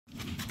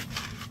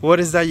What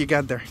is that you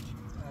got there?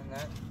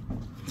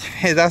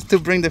 Hey, that's to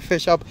bring the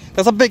fish up.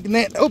 That's a big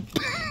net. Oh. Look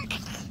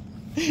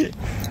at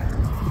that.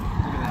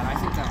 I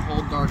think that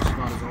whole dark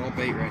spot is all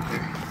bait right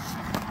there.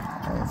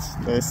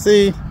 Let's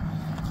see. You're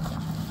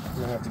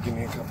gonna have to give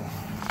me a couple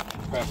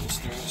practice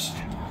throws.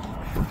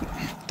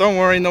 Don't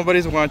worry,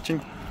 nobody's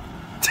watching.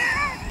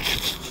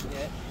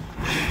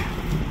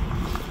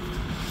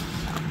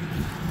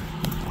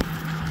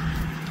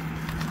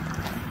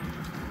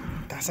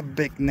 That's a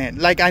big net.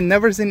 Like, I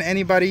never seen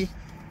anybody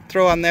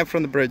throw a net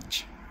from the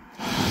bridge.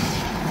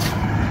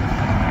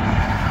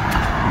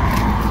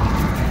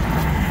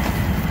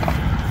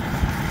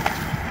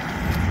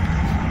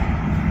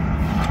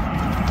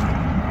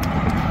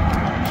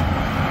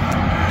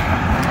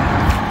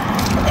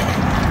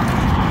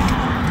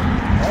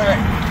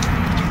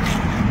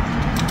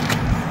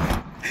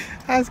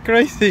 That's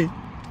crazy.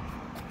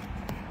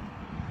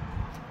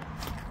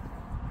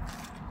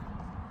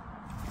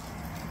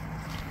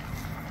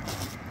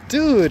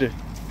 Dude,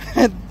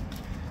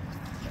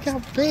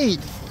 got bait.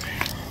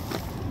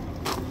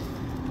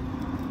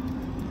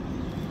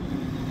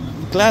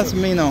 Glass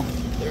minnow.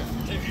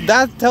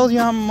 That tells you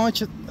how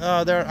much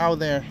they're out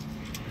there.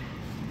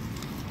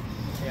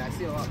 Yeah, I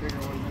see a lot bigger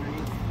ones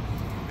underneath.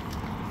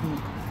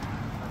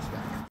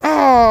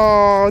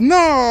 Oh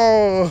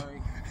no!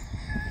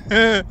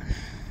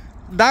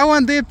 That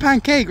one did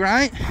pancake,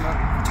 right?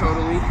 Not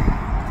totally.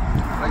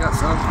 I got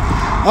some.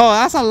 Oh,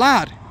 that's a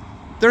lot.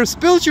 There's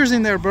pilchers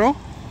in there, bro.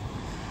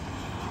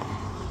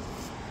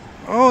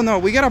 Oh no,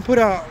 we gotta put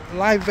a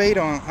live bait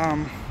on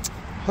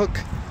hook.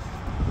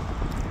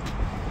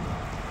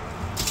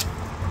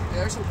 Yeah,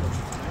 there's some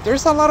pilchers.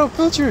 There's a lot of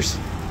pilchers.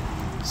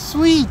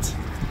 Sweet.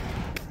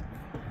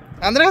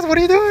 Andres, what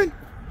are you doing?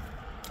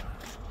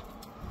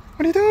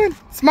 What are you doing?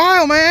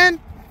 Smile, man.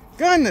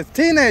 Goodness,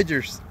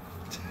 teenagers.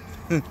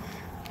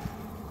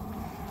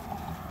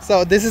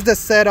 So this is the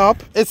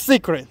setup. It's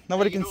secret.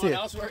 Nobody can see it.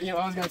 I was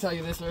gonna tell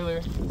you this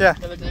earlier. Yeah.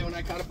 The other day when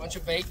I caught a bunch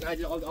of bait,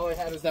 and all I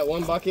had was that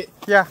one bucket.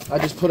 Yeah. I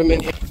just put them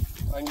in here.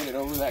 I can get it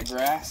over that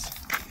grass.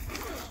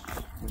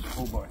 There's a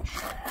whole bunch.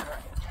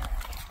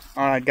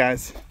 All right,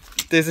 guys.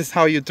 This is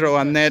how you throw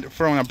a net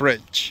from a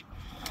bridge.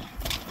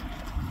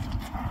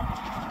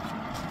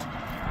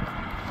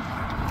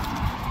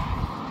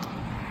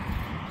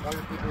 Other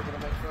people are gonna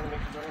make fun of me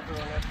because I don't throw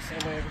a net the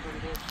same way everybody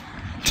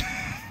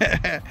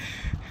does.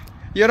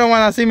 You don't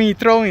want to see me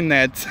throwing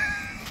nets.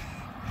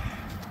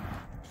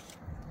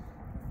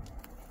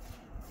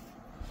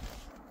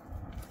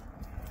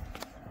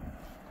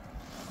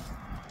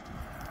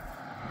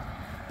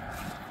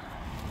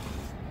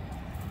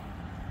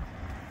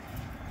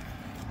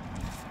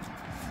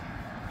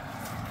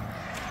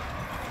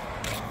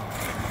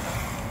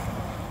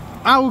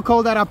 I would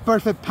call that a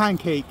perfect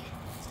pancake.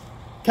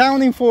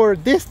 Counting for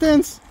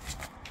distance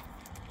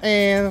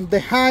and the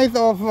height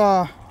of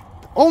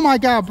oh my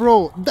god,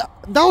 bro,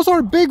 those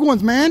are big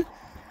ones, man.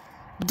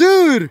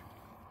 Dude,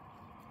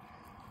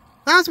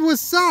 that's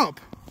what's up.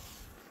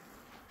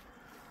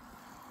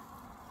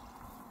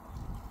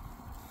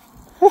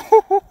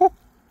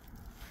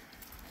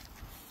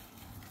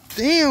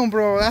 Damn,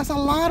 bro, that's a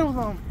lot of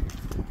them.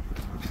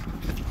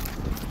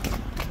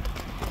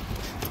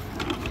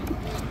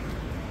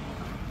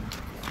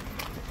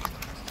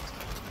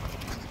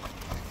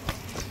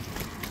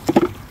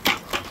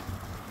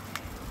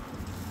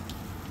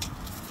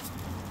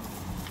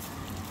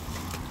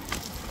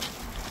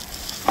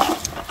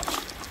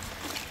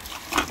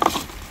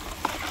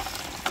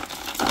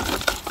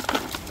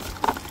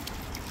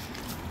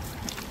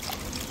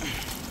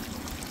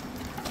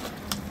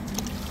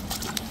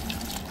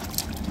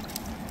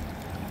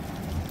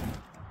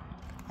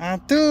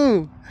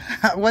 Dude,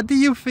 what do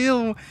you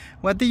feel?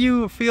 What do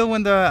you feel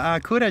when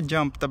the cuda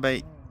jumped the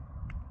bait?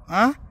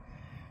 Huh?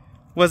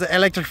 Was it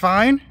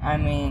electrifying? I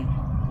mean,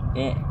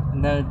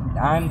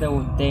 I'm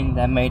the thing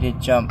that made it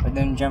jump. It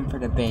didn't jump for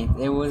the bait.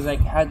 It was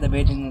like had the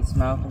bait in its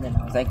mouth, and then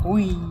I was like,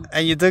 wee.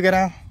 And you took it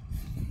out?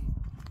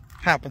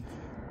 Happened.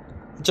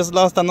 Just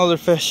lost another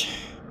fish.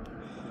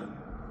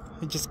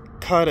 You just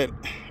caught it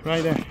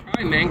right there.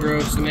 Probably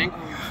mangroves. The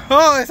mangrove.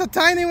 Oh, it's a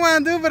tiny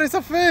one, dude, but it's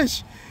a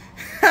fish.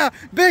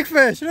 Big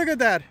fish, look at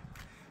that.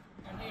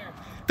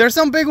 There's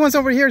some big ones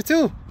over here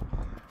too.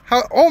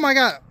 Oh my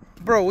god,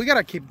 bro, we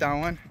gotta keep that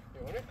one.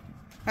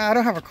 I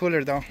don't have a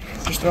cooler though.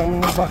 Just throw them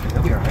in the bucket,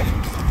 they'll be alright.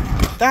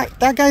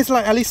 That guy's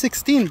like at least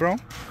 16, bro.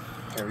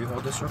 Here, you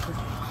hold this real quick.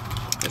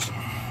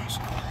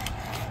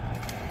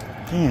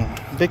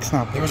 Damn, big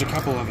snap. There was a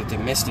couple of it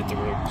that missed it that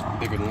were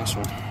bigger than this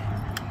one.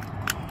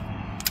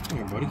 Come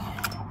here, buddy.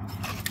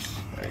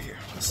 Right here.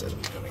 I'll set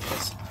them down, I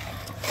guess.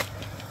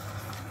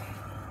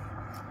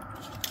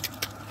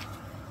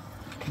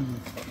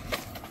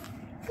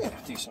 Yeah,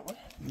 decent one.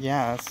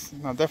 Yeah, it's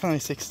no, definitely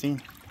 16.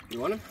 You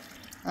want him?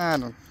 I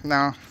don't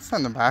know.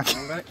 Send them back.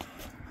 Send him back?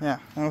 Yeah,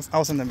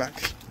 I'll send them back.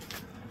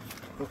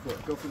 Go for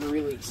it. Go for the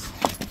release.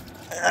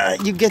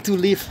 You get to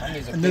leave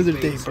another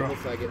day, bro.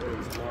 Hopefully I get one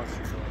of these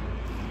monsters.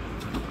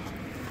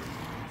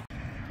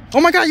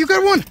 Oh my god, you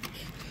got one!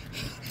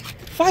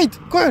 Fight!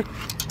 Go ahead!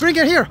 Bring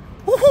it here!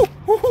 Woohoo!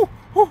 Woohoo!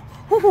 Woo!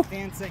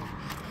 Dancing.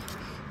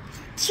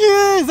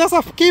 Jeez, that's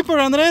a keeper,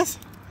 Andres.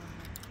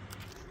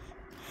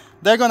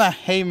 They're gonna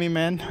hate me,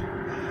 man.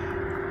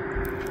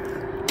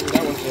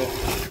 That one's good.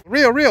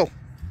 Real.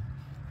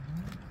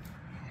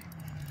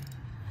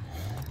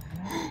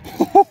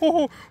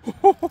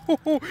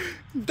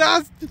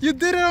 You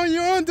did it on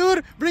your own,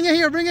 dude. Bring it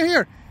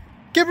here.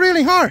 Keep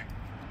reeling hard.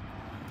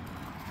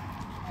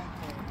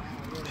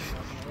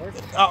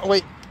 Oh,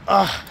 wait.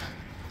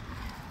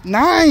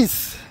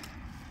 Nice.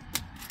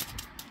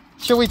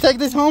 Should we take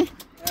this home?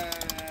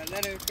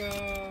 Let it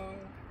go.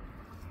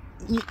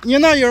 You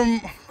know your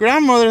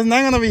grandmother is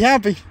not gonna be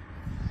happy.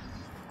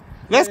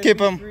 Let's keep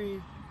him.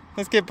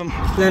 Let's keep him.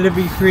 Let it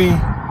be free.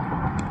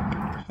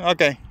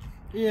 Okay.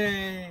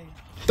 Yay.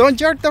 Don't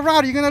jerk the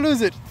rod, you're gonna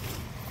lose it.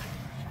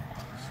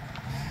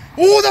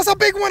 Oh, that's a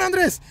big one,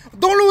 Andres.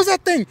 Don't lose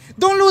that thing.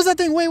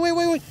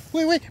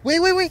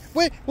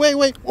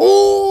 Wait.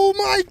 Oh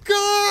my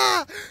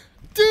God,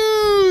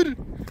 dude.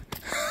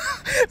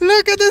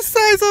 Look at the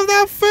size of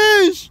that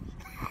fish.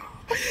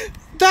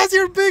 That's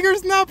your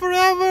biggest snapper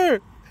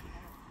ever.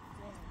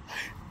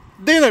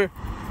 Dealer.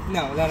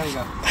 No, let him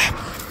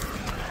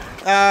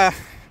go.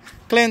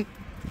 Clint,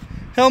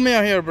 help me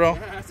out here, bro.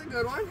 Yeah, that's a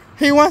good one.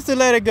 He wants to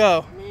let it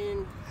go. I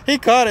mean, He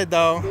caught it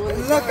though.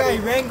 Look, I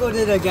wrangled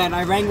it again.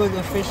 I wrangled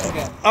the fish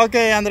again.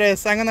 Okay,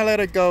 Andres, I'm gonna let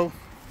it go.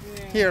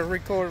 Yeah. Here,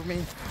 record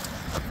me.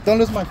 Don't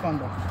lose my phone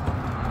though.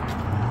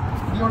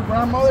 Your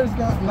grandmother's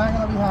not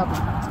gonna be happy.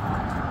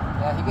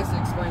 yeah, he gets to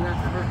explain that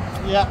to her.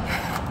 Yeah.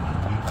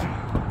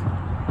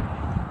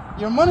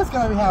 Your mother's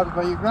gonna be happy,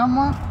 but your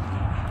grandma,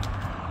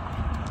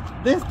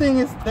 this thing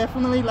is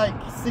definitely like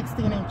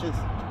 16 inches.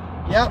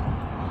 Yep.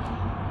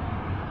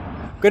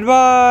 Goodbye.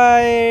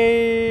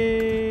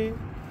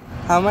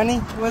 How many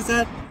was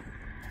that? I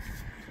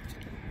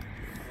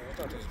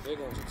thought those big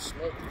ones would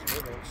smoke these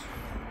big ones.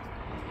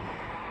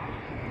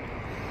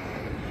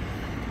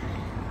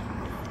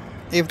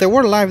 If they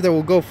were live, they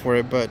will go for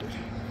it, but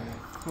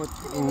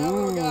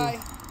Ooh.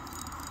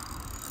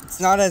 It's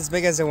not as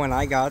big as the one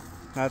I got,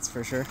 that's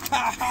for sure.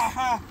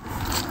 I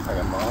got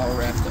them all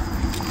wrapped up.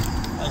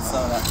 I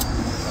saw that.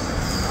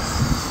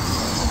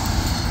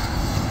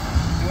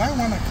 Do I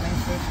want to clean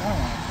fish? I don't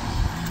want to.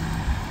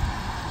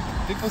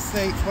 People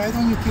say, why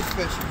don't you keep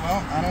fish?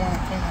 Well, I don't want to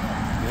clean it up.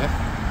 Yeah.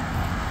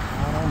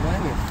 I don't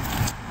blame you.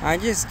 I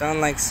just don't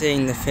like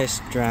seeing the fish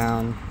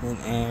drown in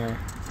air.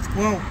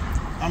 Well,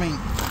 I mean,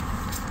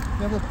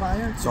 you have a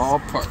fire? It's all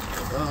part.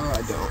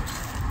 I don't.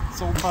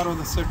 It's all part of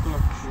the circle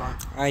of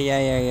life.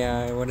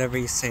 Yeah. Whatever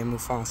you say,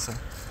 Mufasa.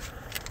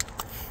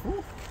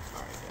 Alright,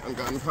 I'm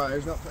gone.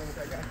 There's not playing with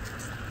that guy.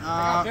 I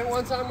got bit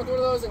one time with one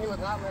of those and he would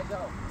not let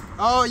go.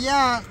 Oh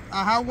yeah,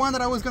 I had one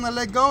that I was gonna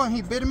let go and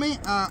he bit me.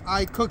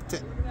 I cooked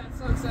it. Look at that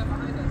sunset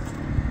behind us.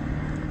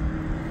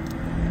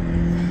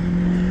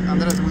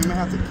 Andres, we may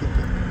have to keep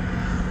it.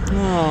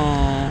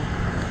 Aww.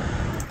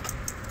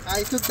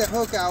 I took the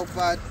hook out,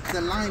 but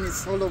the line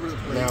is all over the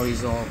place. Now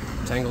he's all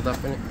tangled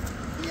up in it.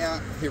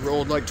 Yeah. He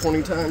rolled like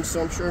 20 times,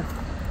 so I'm sure.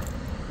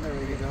 There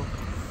we go.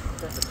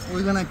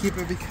 We're gonna keep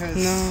it because...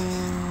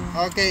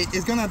 No. Okay,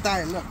 it's gonna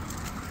die, look.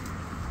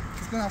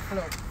 It's gonna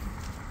float.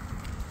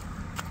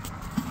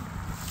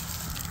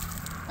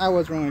 I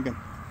was wrong again.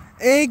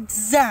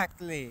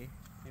 Exactly.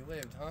 He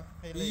lived, huh?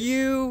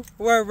 You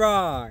were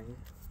wrong.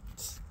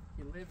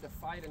 He lived to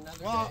fight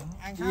another Well, day.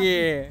 I'm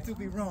happy to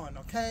be wrong,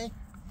 okay?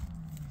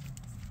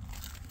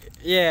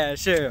 Yeah,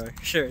 sure.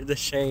 The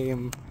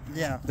shame.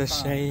 Yeah. The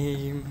fine.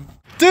 shame.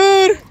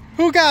 Dude,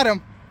 who got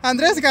him?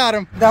 Andres got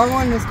him. That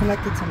one is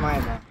connected to my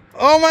one.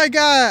 Oh my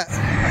God.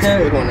 That's a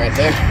big one right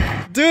there.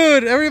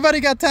 Dude, everybody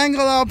got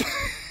tangled up.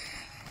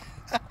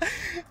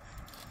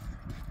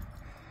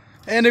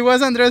 And it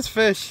was Andres'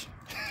 fish.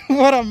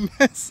 What a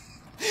mess.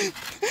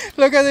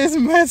 Look at this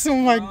mess, oh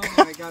my God.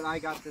 Oh my God, I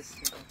got this.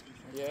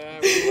 Yeah,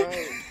 we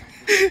might.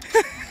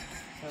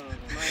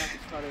 Might have to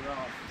cut it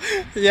off.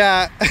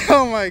 Yeah,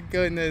 oh my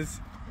goodness.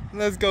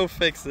 Let's go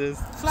fix this.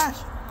 Flash.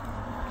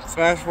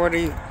 Flash, what are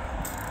you?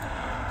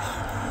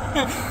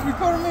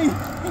 Record me.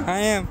 I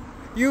am.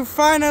 You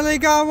finally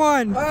got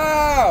one.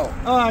 Wow!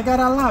 Oh, I got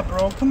a lot,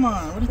 bro. Come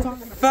on. What are you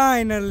talking about?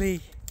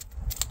 Finally.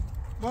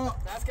 Well,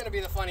 That's gonna be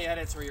the funny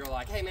edits where you're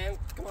like, hey man,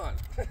 come on.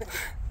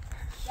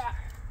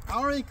 I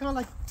already caught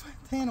like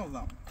 10 of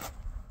them.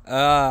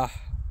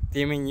 Do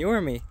you mean you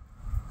or me?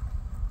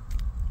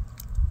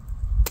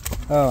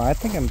 Oh, I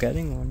think I'm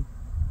getting one.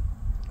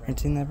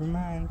 Actually, never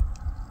mind.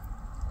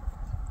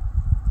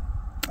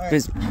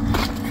 Right.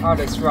 Oh,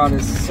 this rod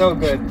is so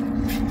good.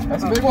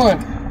 That's a big one.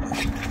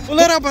 Pull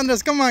it up,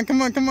 Andres. Come on. I'm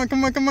not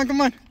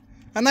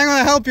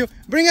gonna help you.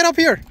 Bring it up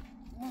here.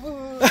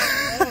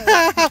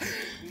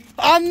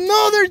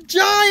 Another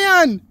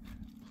giant.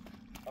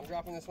 I'm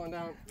dropping this one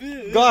down.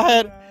 Go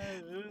ahead.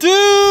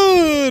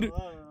 Dude.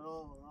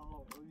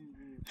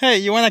 Hey,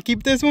 you wanna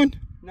keep this one?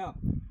 No.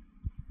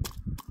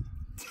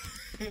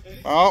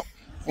 Oh,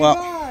 well.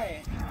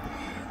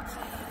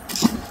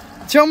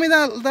 Show me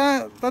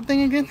that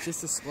thing again. It's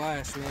just a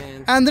splash,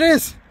 man.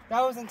 Andres,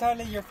 That was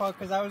entirely your fault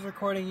because I was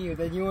recording you.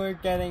 Then you were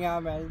getting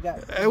out, man.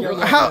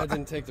 I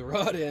didn't take the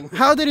rod in.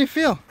 How did it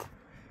feel?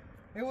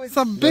 It was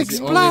a big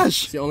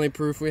splash. It's the only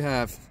proof we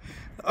have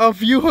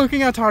of you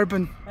hooking a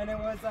tarpon. And it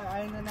was,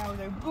 and then I was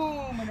like,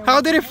 boom. And how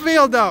did it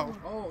feel, though?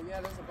 Oh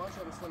yeah, there's a bunch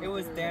of them. It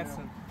was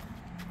dancing.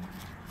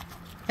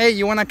 Hey,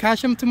 you wanna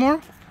catch him tomorrow?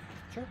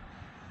 Sure.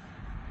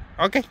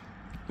 Okay,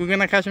 we're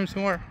gonna catch him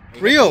tomorrow.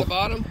 Real. The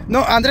bottom?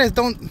 No, Andres,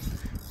 don't.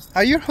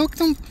 Are you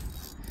hooked on?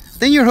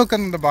 Then you're hooked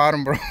on the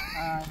bottom, bro.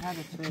 I had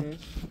a fish.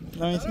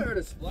 Let me see. I heard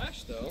a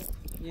splash though.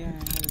 Yeah, I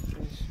had a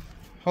fish.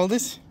 Hold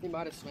this. He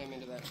might have swam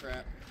into that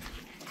trap.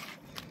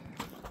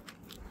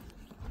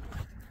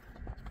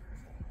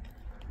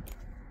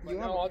 But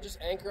no, I'll just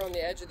anchor on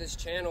the edge of this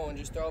channel and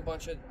just throw a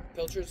bunch of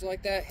pilchards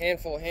like that.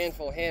 Handful,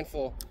 handful,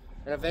 handful.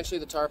 And eventually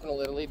the tarpon will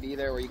literally be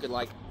there where you could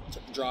like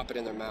drop it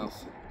in their mouth.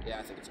 Yeah,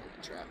 I think it's on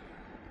the trap.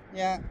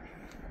 Yeah.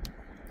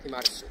 He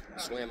might have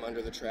swam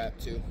under the trap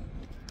too.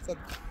 It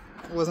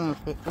wasn't a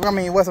fish. I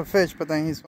mean, it was a fish, but then he's...